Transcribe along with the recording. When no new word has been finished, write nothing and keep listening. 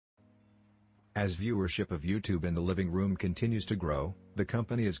As viewership of YouTube in the living room continues to grow, the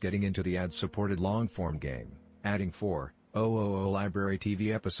company is getting into the ad-supported long-form game, adding 4,000 library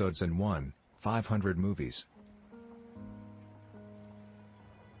TV episodes and 1,500 movies.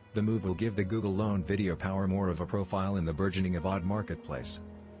 The move will give the Google-owned video power more of a profile in the burgeoning AVOD marketplace.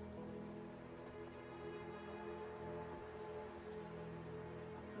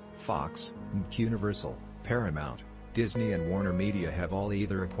 Fox, Universal, Paramount, Disney and Warner Media have all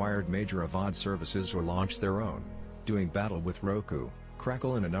either acquired major AVOD services or launched their own, doing battle with Roku,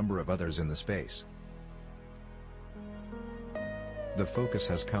 Crackle and a number of others in the space. The focus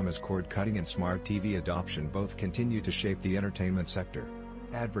has come as cord-cutting and smart TV adoption both continue to shape the entertainment sector.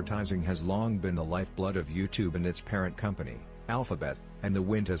 Advertising has long been the lifeblood of YouTube and its parent company, Alphabet, and the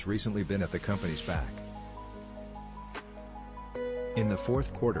wind has recently been at the company's back. In the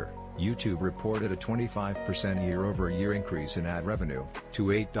fourth quarter, YouTube reported a 25% year-over-year increase in ad revenue, to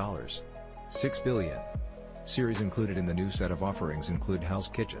 $8.6 billion. Series included in the new set of offerings include Hell's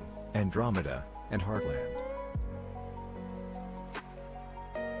Kitchen, Andromeda, and Heartland.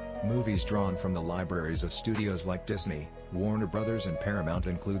 Movies drawn from the libraries of studios like Disney, Warner Bros. And Paramount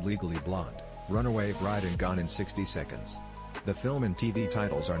include Legally Blonde, Runaway Bride and Gone in 60 Seconds. The film and TV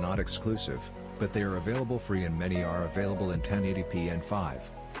titles are not exclusive, but they are available free and many are available in 1080p and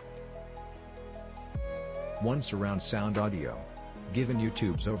 5.1 surround sound audio. Given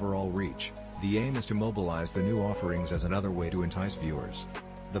YouTube's overall reach, the aim is to mobilize the new offerings as another way to entice viewers.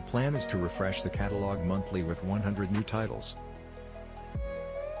 The plan is to refresh the catalog monthly with 100 new titles.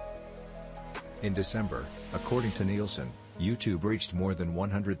 In December, according to Nielsen, YouTube reached more than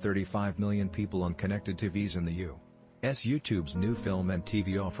 135 million people on connected TVs in the U.S. YouTube's new film and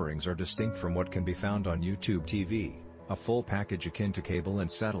TV offerings are distinct from what can be found on YouTube TV, a full package akin to cable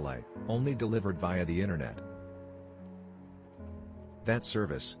and satellite, only delivered via the internet. That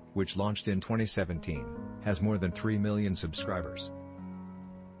service, which launched in 2017, has more than 3 million subscribers.